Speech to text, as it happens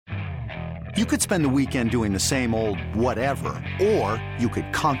You could spend the weekend doing the same old whatever, or you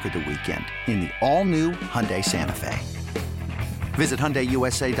could conquer the weekend in the all-new Hyundai Santa Fe. Visit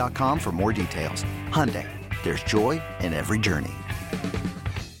HyundaiUSA.com for more details. Hyundai, there's joy in every journey.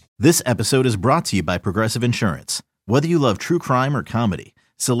 This episode is brought to you by Progressive Insurance. Whether you love true crime or comedy,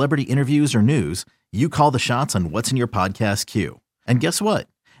 celebrity interviews or news, you call the shots on what's in your podcast queue. And guess what?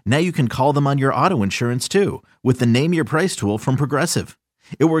 Now you can call them on your auto insurance too with the Name Your Price tool from Progressive.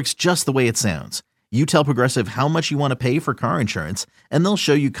 It works just the way it sounds. You tell Progressive how much you want to pay for car insurance, and they'll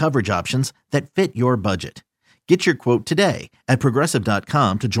show you coverage options that fit your budget. Get your quote today at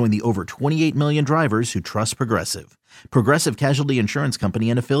Progressive.com to join the over 28 million drivers who trust Progressive. Progressive Casualty Insurance Company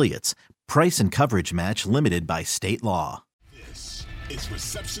and Affiliates. Price and coverage match limited by state law. This is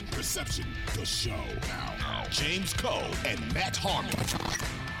Reception Perception, the show. Now, James Cole and Matt Harmon.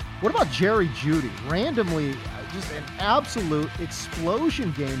 What about Jeudy? Randomly, just an absolute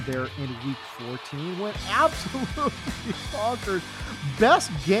explosion game there in week 14. Went absolutely bonkers.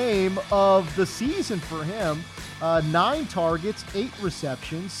 Best game of the season for him. 9 targets, 8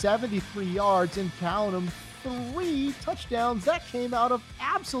 receptions, 73 yards, and count them, 3 touchdowns. That came out of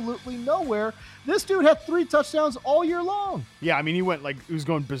absolutely nowhere. This dude had 3 touchdowns all year long. Yeah, I mean, he was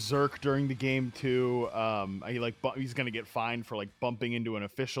going berserk during the game too. He's going to get fined for bumping into an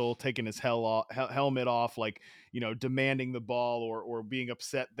official, taking his helmet off, demanding the ball or being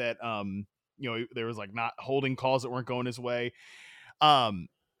upset that there was not holding calls that weren't going his way.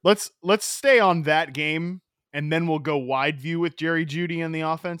 Let's stay on that game. And then we'll go wide view with Jeudy in the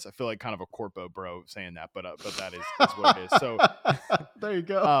offense. I feel like kind of a corpo bro saying that, but that is what it is. So there you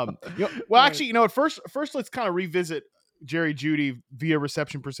go. At first let's kind of revisit Jeudy via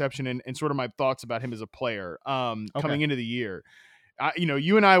reception perception and sort of my thoughts about him as a player coming into the year.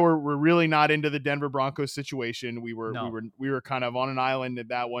 You and I were really not into the Denver Broncos situation. We were kind of on an island at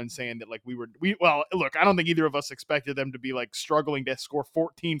that one, saying that look, I don't think either of us expected them to be struggling to score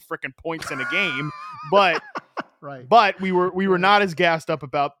 14 freaking points in a game, but right. But we were not as gassed up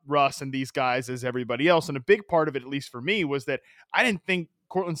about Russ and these guys as everybody else. And a big part of it, at least for me, was that I didn't think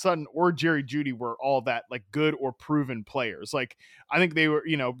Courtland Sutton or Jeudy were all that good or proven players. I think they were,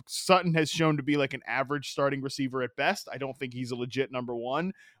 Sutton has shown to be an average starting receiver at best. I don't think he's a legit number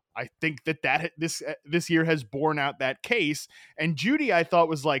one. I think that this year has borne out that case. And Jeudy, I thought,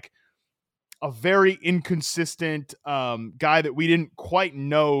 was a very inconsistent guy that we didn't quite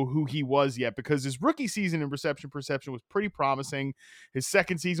know who he was yet, because his rookie season in reception perception was pretty promising. His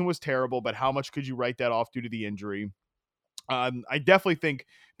second season was terrible, but how much could you write that off due to the injury? I definitely think,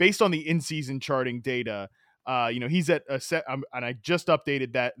 based on the in-season charting data, he's at a set, and I just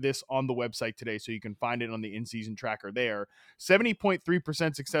updated this on the website today, so you can find it on the in-season tracker there.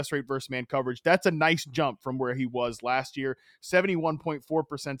 70.3% success rate versus man coverage. That's a nice jump from where he was last year.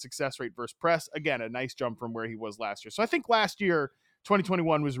 71.4% success rate versus press. Again, a nice jump from where he was last year. So I think last year,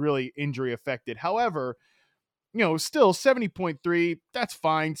 2021, was really injury affected. However, still 70.3, that's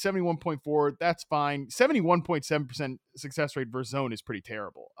fine. 71.4, that's fine. 71.7% success rate versus zone is pretty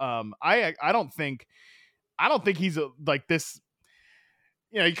terrible. I don't think he's this.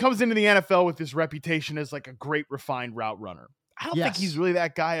 He comes into the NFL with this reputation as a great refined route runner. I don't think he's really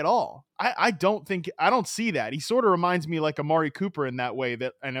that guy at all. I don't see that. He sort of reminds me like Amari Cooper in that way,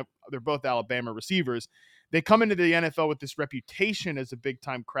 and they're both Alabama receivers. They come into the NFL with this reputation as a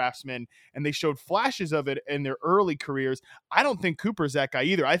big-time craftsman, and they showed flashes of it in their early careers. I don't think Cooper's that guy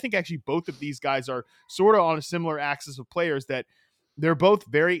either. I think actually both of these guys are sort of on a similar axis of players, that they're both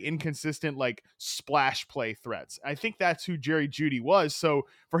very inconsistent, splash play threats. I think that's who Jeudy was. So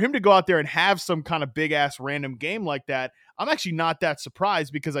for him to go out there and have some kind of big-ass random game like that, I'm actually not that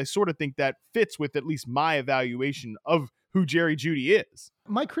surprised, because I sort of think that fits with at least my evaluation of who Jeudy is.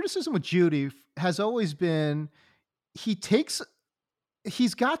 My criticism with Jeudy has always been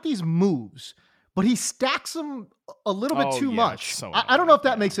he's got these moves, but he stacks them a little bit too much. So I don't know if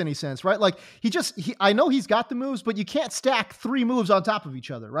that makes any sense, right? I know he's got the moves, but you can't stack 3 moves on top of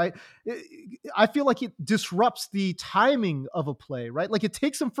each other, right? I feel like it disrupts the timing of a play, right? It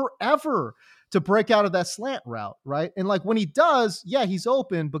takes him forever to break out of that slant route, right? And when he does, he's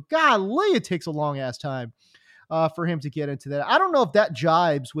open, but golly, it takes a long ass time for him to get into that. I don't know if that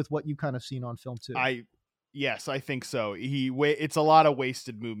jibes with what you kind of seen on film too. Yes, I think so. It's a lot of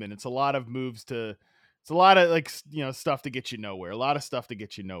wasted movement. It's a lot of moves it's a lot of stuff to get you nowhere. A lot of stuff to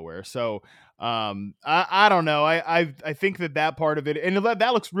get you nowhere. So I don't know. I think that part of it, and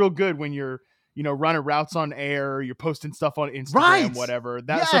that looks real good when you're running routes on air, you're posting stuff on Instagram, right, whatever.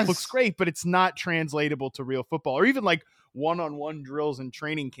 That stuff looks great, but it's not translatable to real football or even one-on-one drills in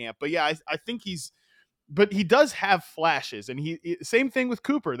training camp. But yeah, I think he's but he does have flashes, and same thing with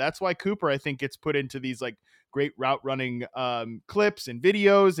Cooper. That's why Cooper, I think, gets put into these like great route running clips and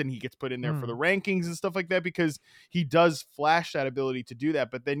videos, and he gets put in there for the rankings and stuff like that, because he does flash that ability to do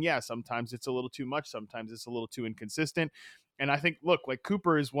that. But then, yeah, sometimes it's a little too much. Sometimes it's a little too inconsistent. And I think, look, like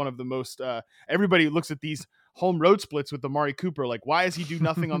Cooper is one of the most, everybody looks at these home road splits with Amari Cooper. Like, why does he do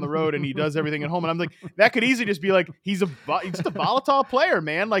nothing on the road and he does everything at home? And I'm like, that could easily just be like, he's just a volatile player,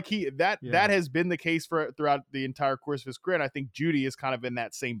 man. Like that has been the case throughout the entire course of his career. And I think Jeudy is kind of in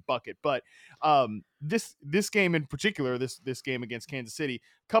that same bucket. But this game in particular, this game against Kansas City,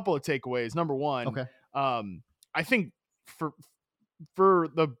 couple of takeaways. Number one, I think for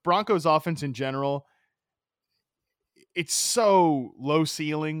the Broncos offense in general, it's so low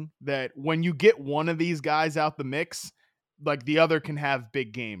ceiling that when you get one of these guys out the mix, like the other can have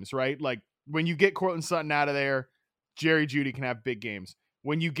big games, right? Like when you get Courtland Sutton out of there, Jerry Jeudy can have big games.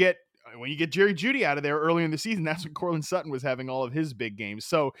 When you get Jerry Jeudy out of there early in the season, that's when Courtland Sutton was having all of his big games.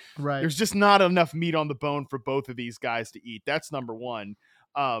 So there's just not enough meat on the bone for both of these guys to eat. That's number one.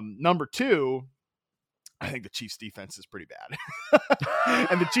 Number two, I think the Chiefs defense is pretty bad.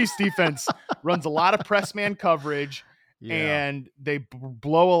 And the Chiefs defense runs a lot of press man coverage. And they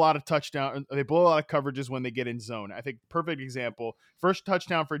blow a lot of touchdown. They blow a lot of coverages when they get in zone. I think perfect example. First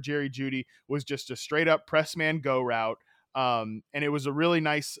touchdown for Jerry Jeudy was just a straight up press man go route. And it was a really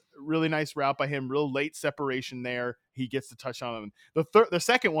nice route by him. Real late separation there. He gets the touchdown. The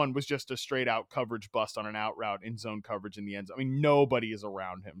second one was just a straight out coverage bust on an out route in zone coverage in the end zone. I mean, nobody is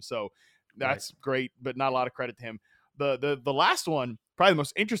around him. So that's great, but not a lot of credit to him. The last one, probably the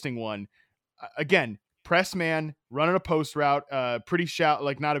most interesting one, again, press man running a post route, pretty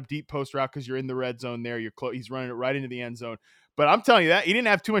like not a deep post route because you're in the red zone there. You're close. He's running it right into the end zone. But I'm telling you that he didn't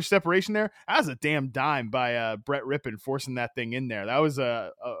have too much separation there. That was a damn dime by Brett Rippon forcing that thing in there. That was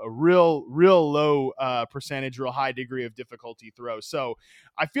a real low percentage, real high degree of difficulty throw. So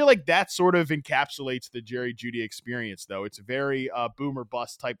I feel like that sort of encapsulates the Jerry Jeudy experience, though. It's very boomer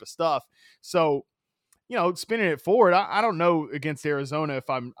bust type of stuff. So, spinning it forward, I don't know against Arizona if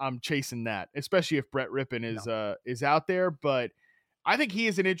I'm chasing that, especially if Brett Rippon is out there. But I think he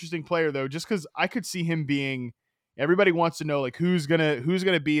is an interesting player, though, just because I could see him being. Everybody wants to know like who's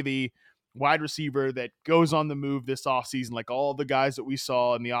gonna be the wide receiver that goes on the move this offseason, like all the guys that we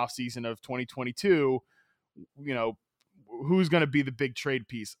saw in the offseason of 2022. Who's gonna be the big trade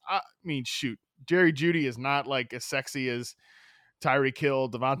piece? I mean, shoot, Jerry Jeudy is not like as sexy as Tyreek Hill,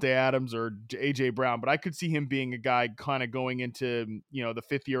 Devontae Adams, or AJ Brown, but I could see him being a guy kind of going into, the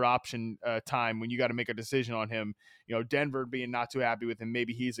 5th-year option time when you got to make a decision on him. Denver being not too happy with him.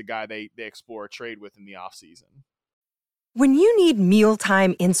 Maybe he's a guy they explore a trade with in the offseason. When you need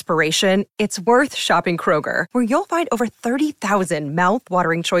mealtime inspiration, it's worth shopping Kroger, where you'll find over 30,000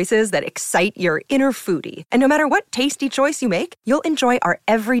 mouth-watering choices that excite your inner foodie. And no matter what tasty choice you make, you'll enjoy our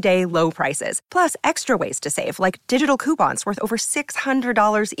everyday low prices, plus extra ways to save, like digital coupons worth over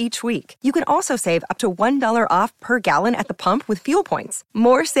 $600 each week. You can also save up to $1 off per gallon at the pump with fuel points.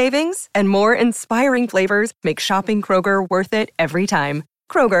 More savings and more inspiring flavors make shopping Kroger worth it every time.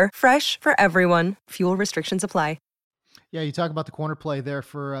 Kroger, fresh for everyone. Fuel restrictions apply. Yeah, you talk about the corner play there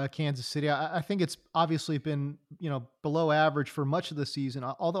for Kansas City. I think it's obviously been, below average for much of the season,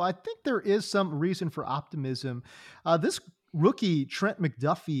 although I think there is some reason for optimism. This rookie, Trent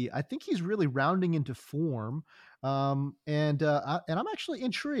McDuffie, I think he's really rounding into form. And I'm actually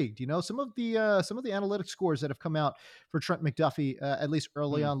intrigued. Some of the analytics scores that have come out for Trent McDuffie, at least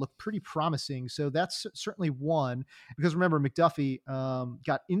early on, look pretty promising. So that's certainly one, because remember, McDuffie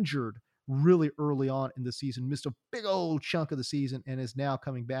got injured really early on in the season, missed a big old chunk of the season, and is now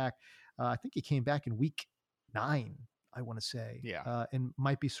coming back. I think he came back in week 9, I want to say, and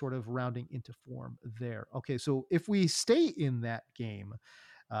might be sort of rounding into form there. Okay, so if we stay in that game,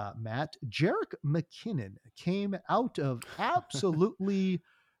 Matt, Jerick McKinnon came out of absolutely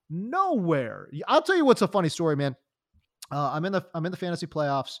nowhere. I'll tell you what's a funny story, man. I'm in the fantasy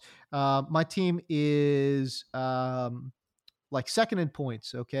playoffs. My team is like second in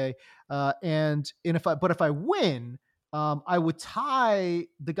points. Okay. And if I win, I would tie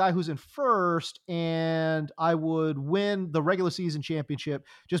the guy who's in first, and I would win the regular season championship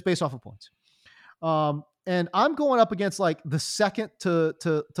just based off of points. And I'm going up against like the second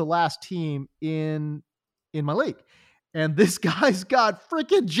to last team in my league. And this guy's got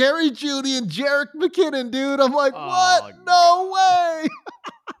freaking Jerry Jeudy and Jerick McKinnon, dude. I'm like, what? No way.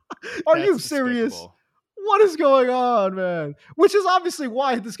 Are you serious? Despicable. What is going on, man? Which is obviously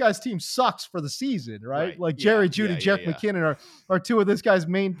why this guy's team sucks for the season, right? Like Jerry Jeudy, Jerick McKinnon are two of this guy's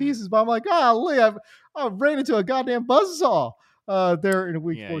main pieces. But I'm like, I've ran into a goddamn buzzsaw. there in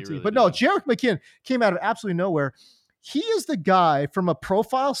week 14. Really but no, Jerick McKinnon came out of absolutely nowhere. He is the guy from a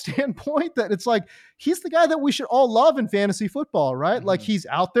profile standpoint that it's like, he's the guy that we should all love in fantasy football, right? Mm-hmm. Like he's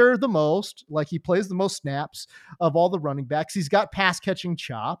out there the most, like he plays the most snaps of all the running backs. He's got pass catching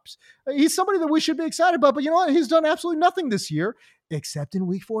chops. He's somebody that we should be excited about, but you know what? He's done absolutely nothing this year, except in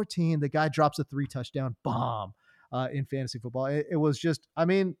week 14, the guy drops a 3 touchdown bomb. In fantasy football. It was just, I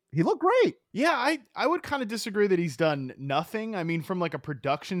mean, he looked great. Yeah, I would kind of disagree that he's done nothing. I mean, from like a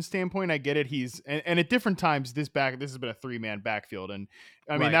production standpoint, I get it. And at different times, this has been a 3-man backfield. And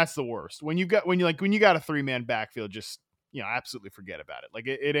I mean, that's the worst. When you got a 3-man backfield, just, absolutely forget about it. Like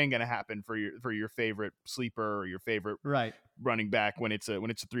it ain't going to happen for your favorite sleeper or your favorite running back when it's a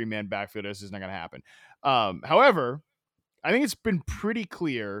 3-man backfield. This is not going to happen. However, I think it's been pretty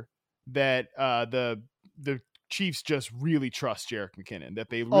clear that the Chiefs just really trust Jerick McKinnon, that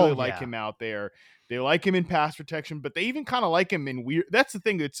they really like him out there. They like him in pass protection, but they even kind of like him in weird. That's the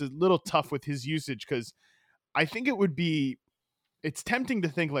thing that's a little tough with his usage, because I think it's tempting to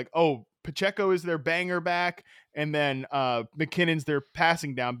think like, oh, Pacheco is their banger back and then McKinnon's their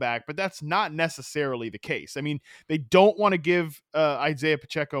passing down back, but that's not necessarily the case. I mean, they don't want to give Isaiah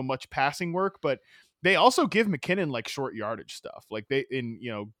Pacheco much passing work, but they also give McKinnon like short yardage stuff, like they in,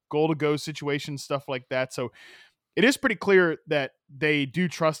 goal to go situations, stuff like that. So it is pretty clear that they do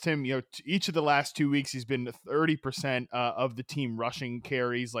trust him. Each of the last 2 weeks, he's been 30% of the team rushing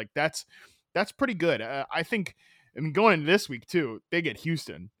carries. Like that's pretty good. I think, going into this week too, they get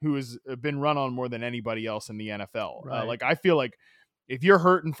Houston, who has been run on more than anybody else in the NFL. Right. Like I feel like if you're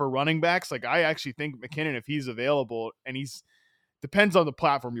hurting for running backs, like I actually think McKinnon, if he's available, and depends on the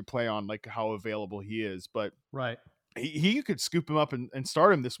platform you play on, like how available he is, but he could scoop him up and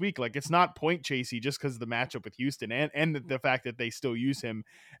start him this week. Like it's not point chasey just because of the matchup with Houston and the fact that they still use him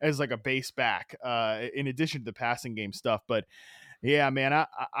as like a base back in addition to the passing game stuff. But yeah, man,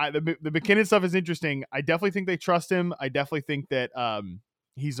 the McKinnon stuff is interesting. I definitely think they trust him. I definitely think that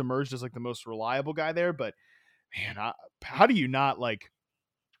he's emerged as like the most reliable guy there. But man, how do you not like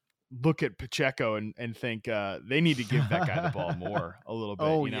look at Pacheco and think they need to give that guy the ball more a little bit?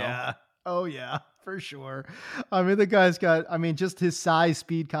 Oh yeah, for sure. I mean, the guy's got, just his size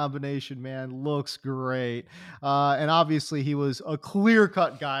speed combination, man, looks great. And obviously he was a clear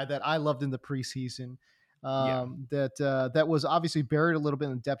cut guy that I loved in the preseason. That was obviously buried a little bit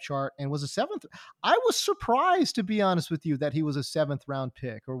in the depth chart and was a 7th. I was surprised, to be honest with you, that he was a 7th round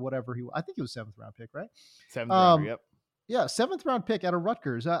pick or whatever I think he was 7th round pick, right? 7th rounder, yep. Yeah, 7th round pick out of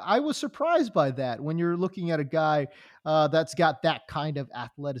Rutgers. I was surprised by that when you're looking at a guy that's got that kind of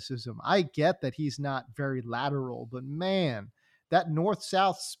athleticism. I get that he's not very lateral, but man, that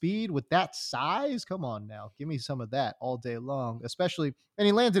north-south speed with that size, come on now. Give me some of that all day long, especially, and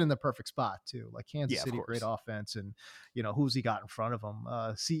he landed in the perfect spot too. Like Kansas City, great offense, and who's he got in front of him?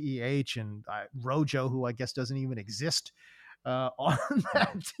 CEH and Rojo, who I guess doesn't even exist on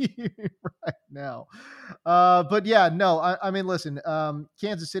that team right now. But yeah, no, I mean, listen,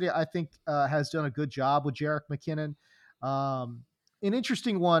 Kansas City, I think, has done a good job with Jerick McKinnon. An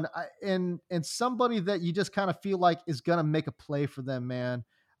interesting one, and somebody that you just kind of feel like is going to make a play for them, man,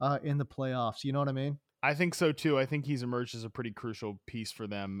 in the playoffs. You know what I mean? I think so too. I think he's emerged as a pretty crucial piece for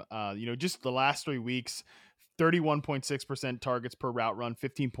them. Just the last 3 weeks, 31.6% targets per route run,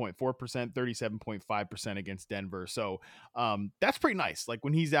 15.4%, 37.5% against Denver. So that's pretty nice. Like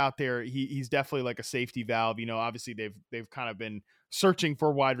when he's out there, he's definitely like a safety valve. Obviously they've kind of been searching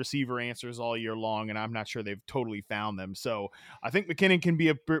for wide receiver answers all year long, and I'm not sure they've totally found them. So I think McKinnon can be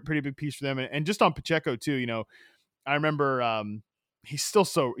a pretty big piece for them. And just on Pacheco too, I remember he's still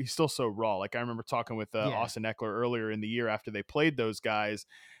so raw. Like I remember talking with Austin Eckler earlier in the year after they played those guys,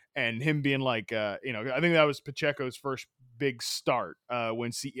 and him being like, I think that was Pacheco's first big start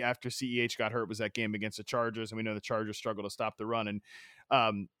when after CEH got hurt was that game against the Chargers. And we know the Chargers struggle to stop the run.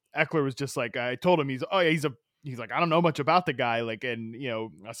 And Eckler was just like, I told him, he's like, I don't know much about the guy. Like, and,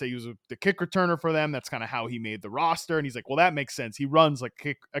 I say he was the kick returner for them. That's kind of how he made the roster. And he's like, well, that makes sense. He runs like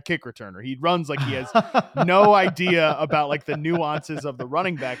a kick returner. He runs like he has no idea about like the nuances of the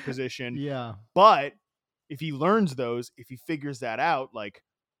running back position. Yeah. But if he learns those, if he figures that out, like,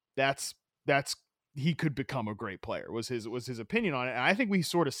 that's he could become a great player was his opinion on it. And I think we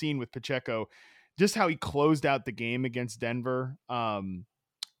sort of seen with Pacheco just how he closed out the game against Denver. I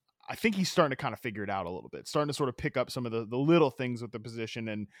think he's starting to kind of figure it out a little bit, starting to sort of pick up some of the little things with the position.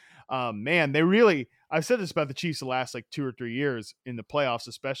 And man, I've said this about the Chiefs the last like 2 or 3 years in the playoffs,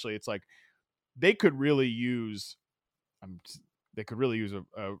 especially. It's like they could really use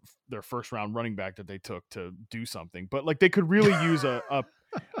their first round running back that they took to do something, but like they could really use a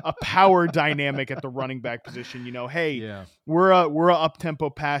a power dynamic at the running back position. Hey, we're a up tempo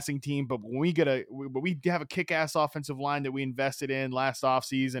passing team, but when we have a kick ass offensive line that we invested in last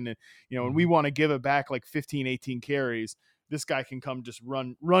offseason, and and we want to give it back like 15, 18 carries. This guy can come just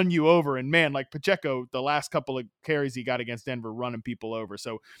run you over. And man, like Pacheco, the last couple of carries he got against Denver, running people over.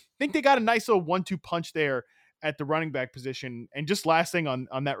 So I think they got a nice little 1-2 punch there at the running back position. And just last thing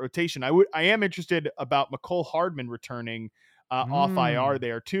on that rotation, I am interested about McCole Hardman returning off IR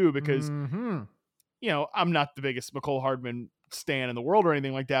there too, because I'm not the biggest McCole Hardman stan in the world or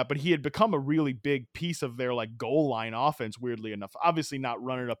anything like that, but he had become a really big piece of their like goal line offense, weirdly enough. Obviously not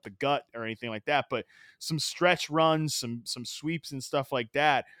running up the gut or anything like that, but some stretch runs, some sweeps and stuff like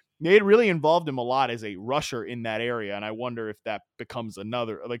that. They had really involved him a lot as a rusher in that area, and I wonder if that becomes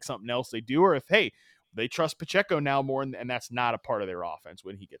another, like something else they do, or if, hey, they trust Pacheco now more, and that's not a part of their offense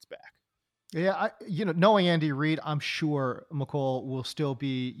when he gets back. Yeah, knowing Andy Reid, I'm sure McCole will still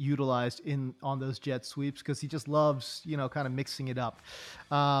be utilized on those jet sweeps because he just loves, kind of mixing it up. He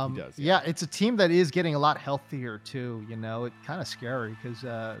does, yeah, it's a team that is getting a lot healthier too. It's kind of scary because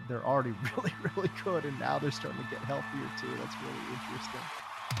they're already really, really good, and now they're starting to get healthier too. That's really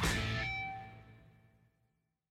interesting.